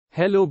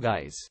Hello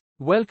guys.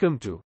 Welcome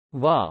to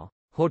Wow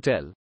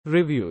Hotel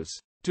Reviews.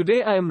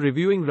 Today I am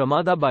reviewing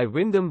Ramada by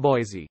Wyndham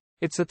Boise.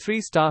 It's a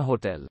 3-star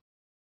hotel.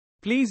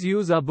 Please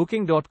use our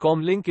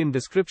booking.com link in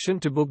description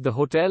to book the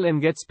hotel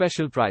and get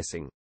special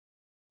pricing.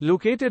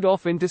 Located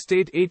off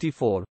Interstate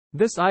 84,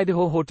 this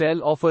Idaho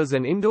hotel offers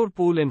an indoor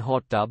pool and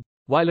hot tub,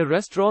 while a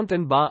restaurant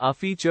and bar are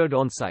featured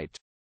on site.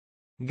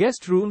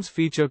 Guest rooms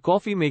feature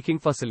coffee making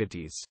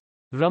facilities.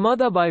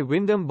 Ramada by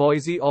Wyndham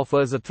Boise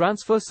offers a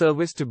transfer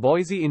service to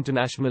Boise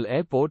International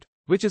Airport,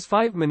 which is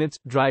 5 minutes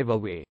drive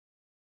away.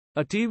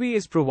 A TV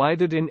is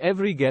provided in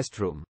every guest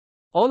room.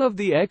 All of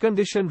the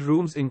air-conditioned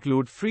rooms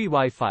include free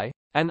Wi-Fi,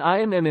 an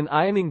iron and an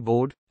ironing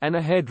board, and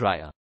a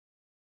hairdryer.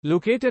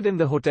 Located in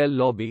the hotel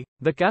lobby,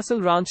 the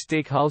Castle Ranch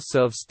Steakhouse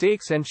serves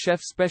steaks and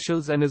chef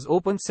specials and is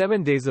open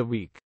 7 days a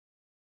week.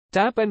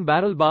 Tap and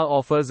Barrel Bar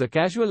offers a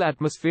casual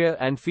atmosphere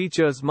and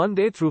features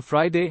Monday through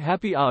Friday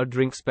happy hour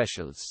drink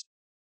specials.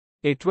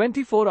 A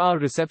 24-hour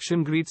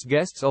reception greets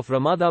guests of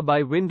Ramada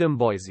by Wyndham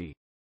Boise.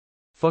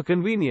 For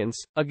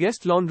convenience, a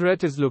guest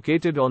launderette is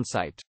located on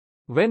site.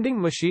 Vending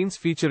machines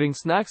featuring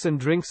snacks and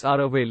drinks are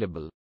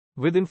available.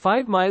 Within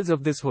 5 miles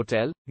of this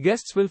hotel,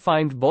 guests will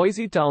find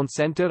Boise Town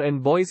Center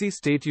and Boise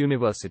State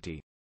University.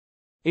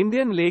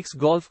 Indian Lakes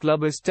Golf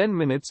Club is 10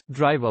 minutes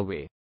drive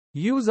away.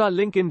 Use our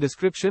link in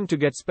description to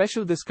get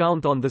special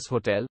discount on this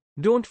hotel.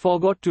 Don't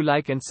forget to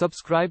like and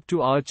subscribe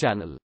to our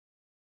channel.